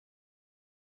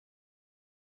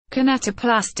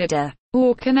Kinetoplastida,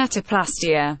 or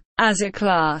Kinetoplastea, as a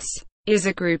class, is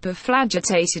a group of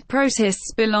flagellated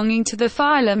protists belonging to the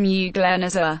phylum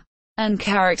Euglenozoa, and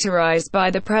characterized by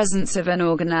the presence of an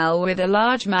organelle with a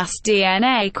large mass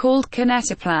DNA called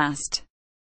kinetoplast.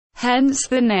 Hence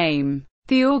the name.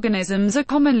 The organisms are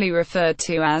commonly referred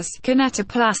to as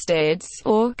kinetoplastids,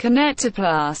 or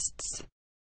kinetoplasts.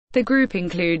 The group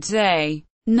includes a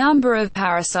number of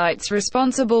parasites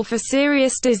responsible for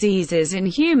serious diseases in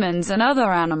humans and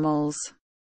other animals,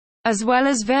 as well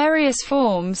as various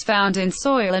forms found in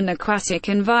soil and aquatic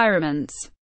environments.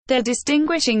 Their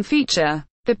distinguishing feature,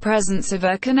 the presence of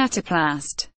a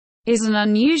kinetoplast, is an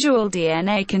unusual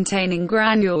DNA-containing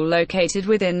granule located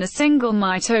within the single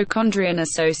mitochondrion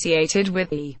associated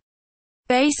with the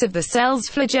base of the cell's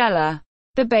flagella,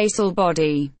 the basal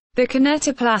body. The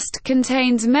kinetoplast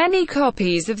contains many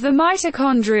copies of the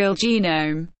mitochondrial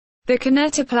genome. The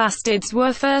kinetoplastids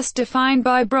were first defined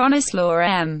by Bronislaw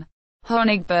M.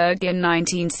 Honigberg in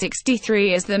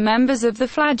 1963 as the members of the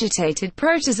flagellated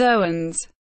protozoans.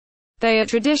 They are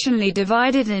traditionally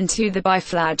divided into the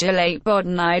biflagellate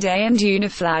Bodonidae and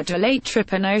uniflagellate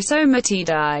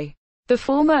Trypanosomatidae. The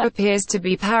former appears to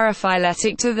be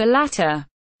paraphyletic to the latter.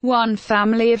 One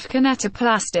family of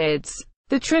kinetoplastids,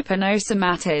 the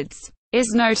Trypanosomatids,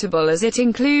 is notable as it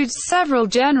includes several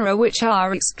genera which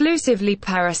are exclusively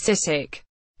parasitic.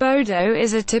 Bodo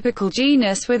is a typical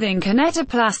genus within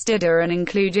Kinetoplastida and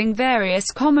including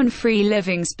various common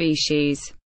free-living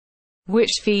species,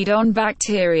 which feed on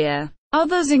bacteria.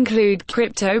 Others include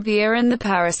Cryptobia and the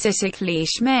parasitic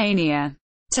Leishmania.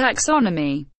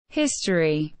 Taxonomy.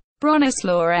 History.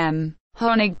 Bronislaw M.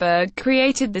 Honigberg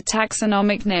created the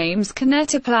taxonomic names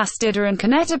Kinetoplastida and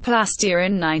Kinetoplastea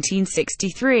in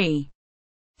 1963.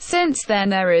 Since then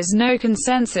there is no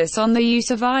consensus on the use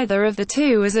of either of the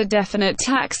two as a definite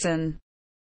taxon.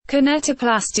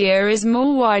 Kinetoplastea is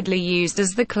more widely used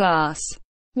as the class,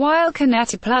 while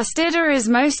Kinetoplastida is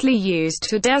mostly used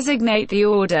to designate the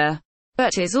order,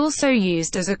 but is also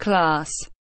used as a class.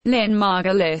 Lynn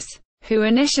Margulis, who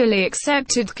initially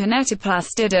accepted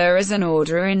Kinetoplastida as an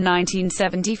order in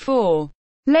 1974,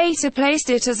 later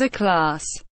placed it as a class.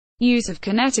 Use of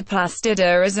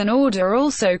Kinetoplastida as an order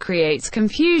also creates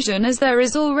confusion as there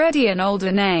is already an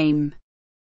older name,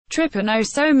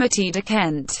 Trypanosomatidae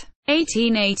Kent,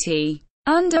 1880,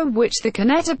 under which the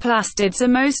Kinetoplastids are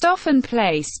most often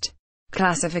placed.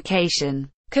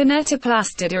 Classification.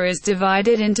 Kinetoplastida is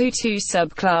divided into two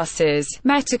subclasses,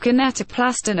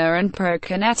 Metakinetoplastina and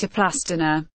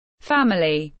Prokinetoplastina.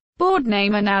 Family. Board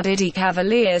name Anadidae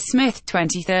Cavalier-Smith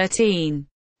 2013.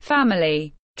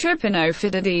 Family.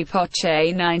 Trypanophididae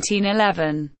Poche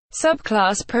 1911.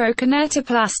 Subclass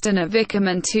Prokinetoplastina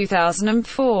Vickerman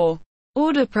 2004.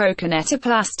 Order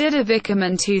Prokinetoplastida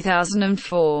Vickerman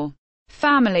 2004.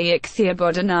 Family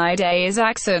Bodonidae is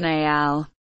Axonaal.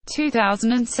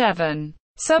 2007.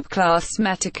 Subclass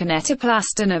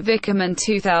Metakinetoplastina Vickerman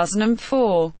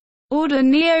 2004. Order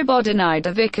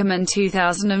Neobodonidae Vickerman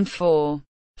 2004.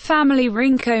 Family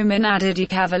Rhynchomonadidae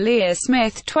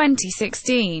Cavalier-Smith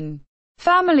 2016.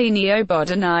 Family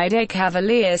Neobodonidae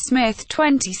Cavalier-Smith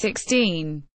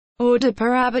 2016. Order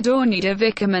Parabodonidae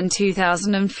Vickerman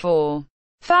 2004.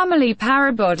 Family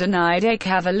Parabodonidae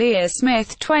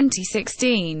Cavalier-Smith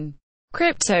 2016.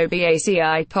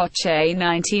 Cryptobiaceae Poche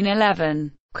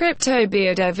 1911.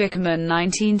 Cryptobioda Vickerman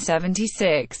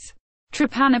 1976.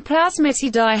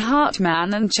 Trypanosomatidae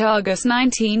Hartmann and Chargus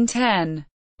 1910.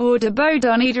 Order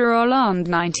Bodonidae Hollande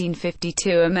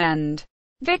 1952 Amend.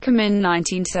 Vickerman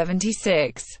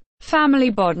 1976.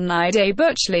 Family Bodonidae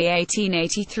Butchley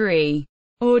 1883.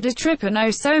 Order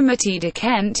Trypanosomatidae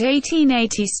Kent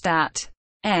 1880 Stat.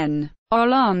 N.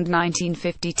 Hollande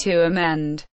 1952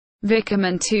 Amend.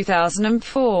 Vickerman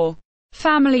 2004.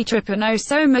 Family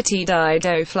Trypanosomatidae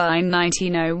Dofline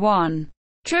 1901.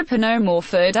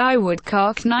 Trypanomorphidae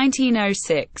Woodcock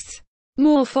 1906.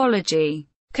 Morphology.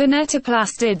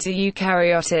 Kinetoplastids are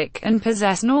eukaryotic, and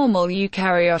possess normal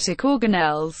eukaryotic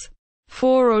organelles.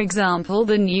 For example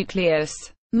the nucleus,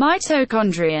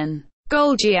 mitochondrion,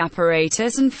 Golgi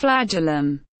apparatus and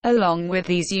flagellum. Along with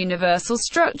these universal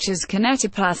structures,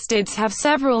 kinetoplastids have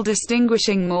several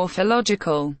distinguishing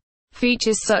morphological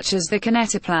features such as the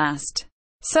kinetoplast,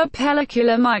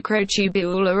 subpellicular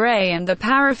microtubule array and the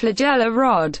paraflagella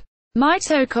rod,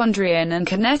 mitochondrion and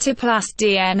kinetoplast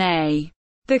DNA.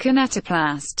 The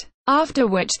kinetoplast, after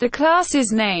which the class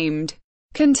is named,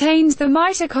 contains the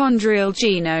mitochondrial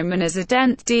genome and is a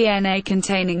dense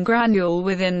DNA-containing granule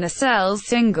within the cell's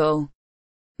single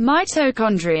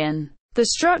mitochondrion. The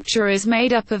structure is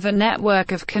made up of a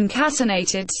network of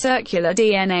concatenated circular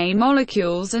DNA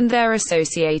molecules and their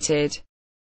associated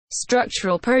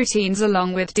structural proteins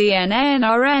along with DNA and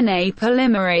RNA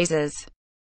polymerases.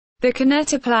 The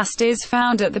kinetoplast is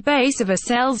found at the base of a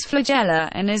cell's flagella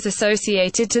and is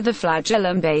associated to the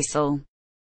flagellum basal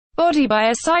body by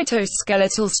a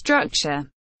cytoskeletal structure.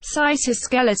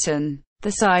 Cytoskeleton.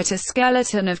 The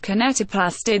cytoskeleton of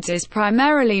kinetoplastids is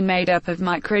primarily made up of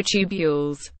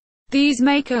microtubules. These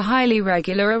make a highly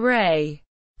regular array,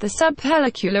 the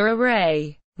subpellicular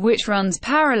array, which runs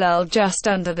parallel just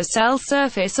under the cell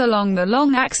surface along the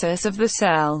long axis of the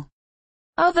cell.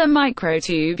 Other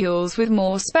microtubules with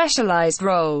more specialized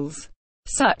roles,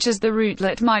 such as the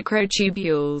rootlet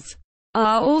microtubules,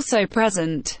 are also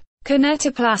present.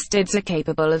 Kinetoplastids are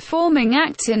capable of forming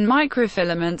actin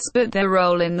microfilaments, but their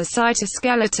role in the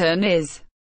cytoskeleton is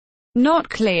not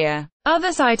clear. Other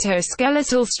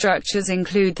cytoskeletal structures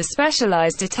include the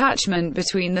specialized attachment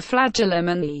between the flagellum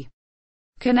and the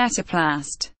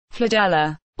kinetoplast.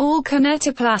 Flagella. All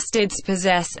kinetoplastids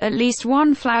possess at least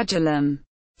one flagellum.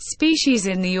 Species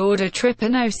in the order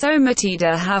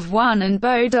Trypanosomatidae have one and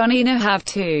Bodonidae have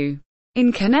two.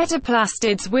 In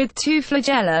kinetoplastids with two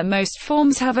flagella, most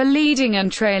forms have a leading and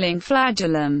trailing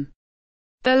flagellum,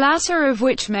 the latter of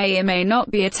which may or may not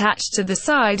be attached to the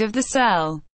side of the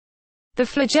cell. The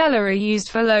flagella are used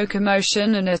for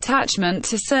locomotion and attachment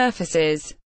to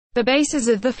surfaces. The bases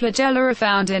of the flagella are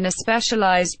found in a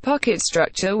specialized pocket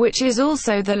structure, which is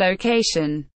also the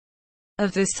location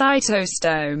of the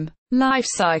cytostome. Life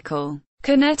cycle.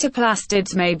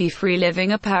 Kinetoplastids may be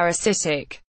free-living or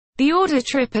parasitic. The order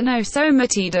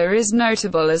Trypanosomatidae is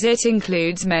notable as it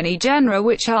includes many genera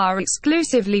which are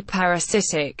exclusively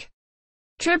parasitic.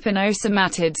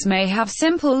 Trypanosomatids may have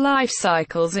simple life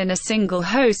cycles in a single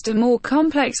host or more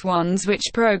complex ones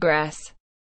which progress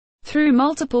through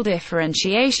multiple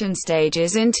differentiation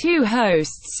stages in two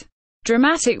hosts.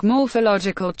 Dramatic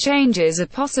morphological changes are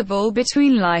possible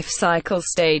between life cycle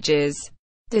stages.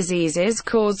 Diseases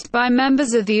caused by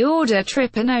members of the order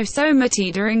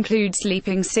Trypanosomatidae include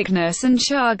sleeping sickness and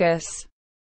Chagas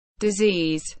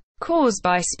disease, caused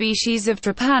by species of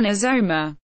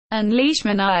Trypanosoma, and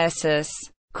leishmaniasis,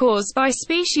 caused by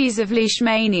species of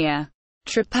Leishmania.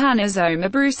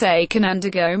 Trypanosoma brucei can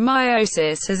undergo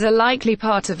meiosis as a likely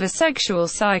part of a sexual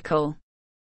cycle.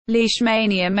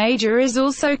 Leishmania major is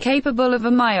also capable of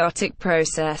a meiotic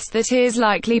process that is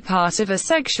likely part of a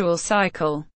sexual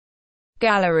cycle.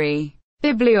 Gallery.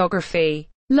 Bibliography.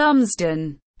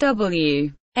 Lumsden,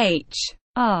 W. H.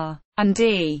 R. and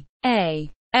D.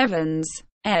 A. Evans,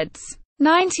 eds.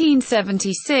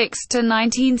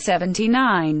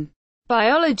 1976–1979.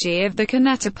 Biology of the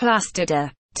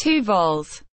Kinetoplastida. 2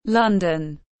 vols.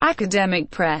 London. Academic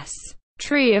Press.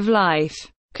 Tree of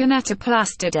Life.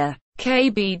 Kinetoplastida.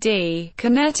 KBD.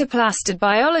 Kinetoplastid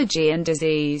Biology and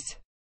Disease.